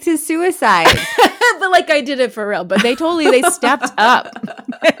that faked his suicide? But like I did it for real. But they stepped up.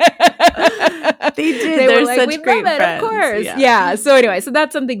 They did. They They're were like, such we great love it, friends. of course. Yeah. So anyway, so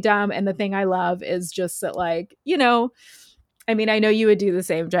that's something dumb. And the thing I love is just that like, I mean, I know you would do the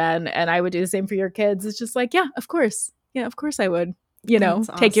same, Jen, and I would do the same for your kids. It's just like, yeah, of course. Yeah, of course I would. That's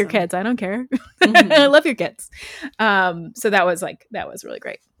take your awesome. kids. I don't care. Mhm. I love your kids. So that was really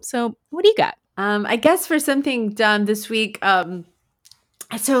great. So what do you got? I guess for something done this week,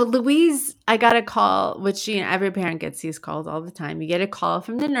 so Louise, I got a call, which every parent gets these calls all the time. You get a call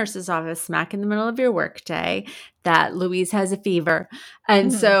from the nurse's office smack in the middle of your workday that Louise has a fever.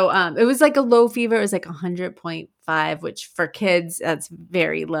 And so it was like a low fever. It was like 100.5, which for kids, that's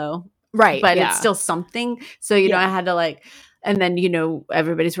very low. Right. But it's still something. So, I had to like And then,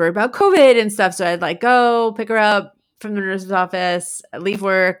 everybody's worried about COVID and stuff. So I'd like go pick her up from the nurse's office, leave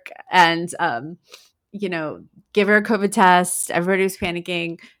work, and, give her a COVID test. Everybody was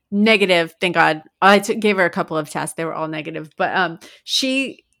panicking. Negative, thank God. I gave her a couple of tests. They were all negative. But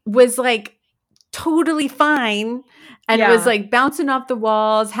she was like totally fine and was like bouncing off the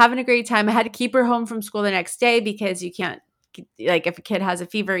walls, having a great time. I had to keep her home from school the next day because you can't, like, if a kid has a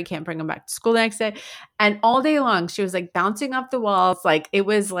fever, you can't bring them back to school the next day. And all day long, she was like bouncing off the walls. Like it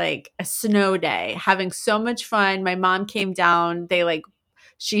was like a snow day, having so much fun. My mom came down.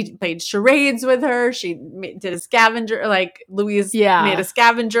 She played charades with her. She did a scavenger, like Louise made a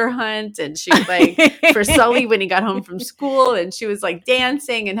scavenger hunt. And she was like for Sully when he got home from school, and she was like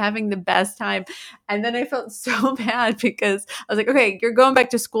dancing and having the best time. And then I felt so bad because I was like, okay, you're going back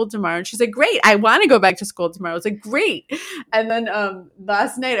to school tomorrow. And she's like, great. I want to go back to school tomorrow. I was like, great. And then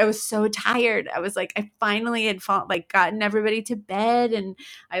last night I was so tired. I was like, I finally had gotten everybody to bed, and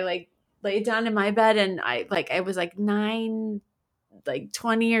I like laid down in my bed, and I was like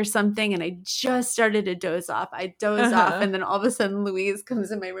 9:20 or something, and I just started to doze off. I dozed off, and then all of a sudden Louise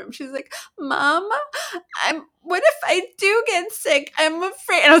comes in my room. She's like, Mom, what if I do get sick? I'm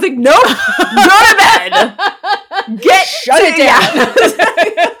afraid. And I was like, nope, go to bed. Shut it down.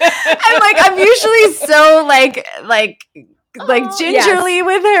 I'm usually so gingerly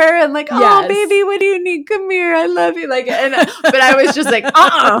with her, and oh baby, what do you need? Come here, I love you. But I was just like,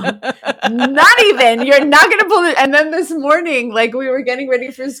 not even. You're not gonna pull it. And then this morning, we were getting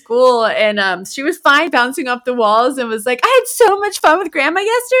ready for school, and she was fine, bouncing off the walls, and was like, I had so much fun with Grandma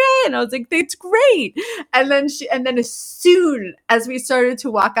yesterday. And I was like, that's great. And then as soon as we started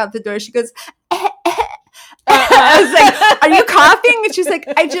to walk out the door, she goes, I was like, are you coughing? And she's like,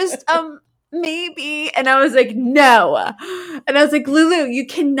 I just maybe. And I was like, no. And I was like, Lulu, you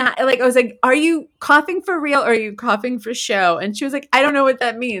cannot, I was like, are you coughing for real or are you coughing for show? And she was like, I don't know what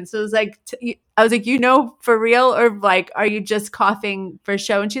that means. So I was like, for real, or are you just coughing for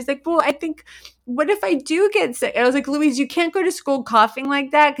show? And she's like, well, I think, what if I do get sick? And I was like, Louise, you can't go to school coughing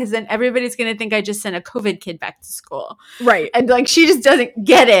like that, because then everybody's going to think I just sent a COVID kid back to school. Right. And she just doesn't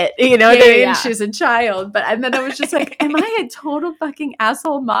get it. You know what I mean? Yeah. She's a child. And then I was just like, am I a total fucking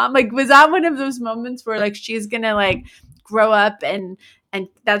asshole mom? Was that one of those moments where she's going to grow up and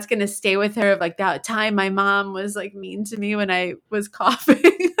that's going to stay with her, of that time my mom was mean to me when I was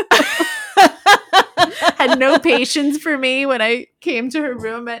coughing? Had no patience for me when I came to her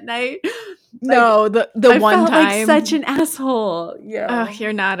room at night. No, the I one felt time. such an asshole. Yeah.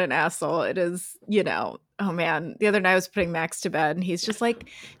 You're not an asshole. It is, oh man. The other night I was putting Max to bed, and he's just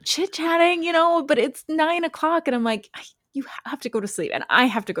chit-chatting, but it's 9:00, and I'm like, you have to go to sleep, and I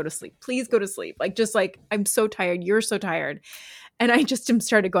have to go to sleep. Please go to sleep. I'm so tired. You're so tired. And I just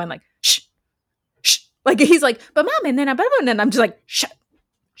started going shh, shh. He's like, but Mom, and then I'm just like, shut.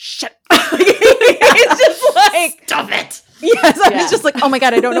 It's just stop it. Yes, I was just oh my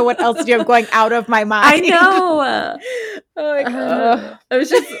God, I don't know what else you have going out of my mind. I know.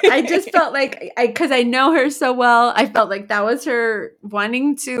 I just felt because I know her so well, I felt like that was her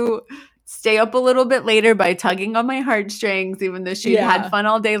wanting to stay up a little bit later by tugging on my heartstrings, even though she had fun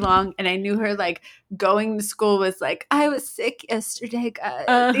all day long. And I knew her going to school was I was sick yesterday,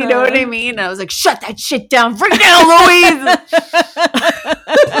 guys. You know what I mean? And I was like, shut that shit down right now, Louise.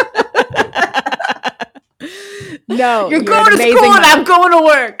 No, you're going to school and I'm going to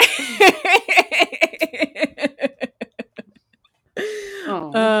work.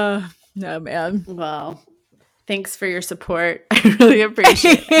 No, man. Well, thanks for your support. I really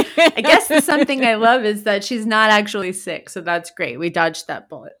appreciate it. I guess the something I love is that she's not actually sick, so that's great. We dodged that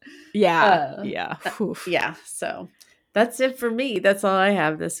bullet. Yeah. Yeah. So that's it for me. That's all I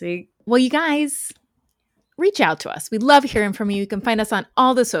have this week. Well, you guys, reach out to us. We love hearing from you. You can find us on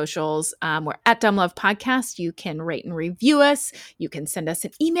all the socials. We're at Dumb Love Podcast. You can rate and review us. You can send us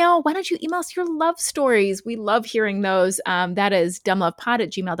an email. Why don't you email us your love stories? We love hearing those. That is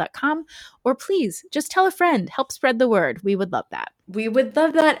dumblovepod@gmail.com. Or please just tell a friend. Help spread the word. We would love that. We would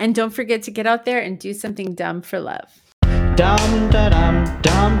love that. And don't forget to get out there and do something dumb for love. Dum da dum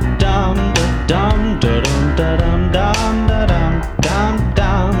dum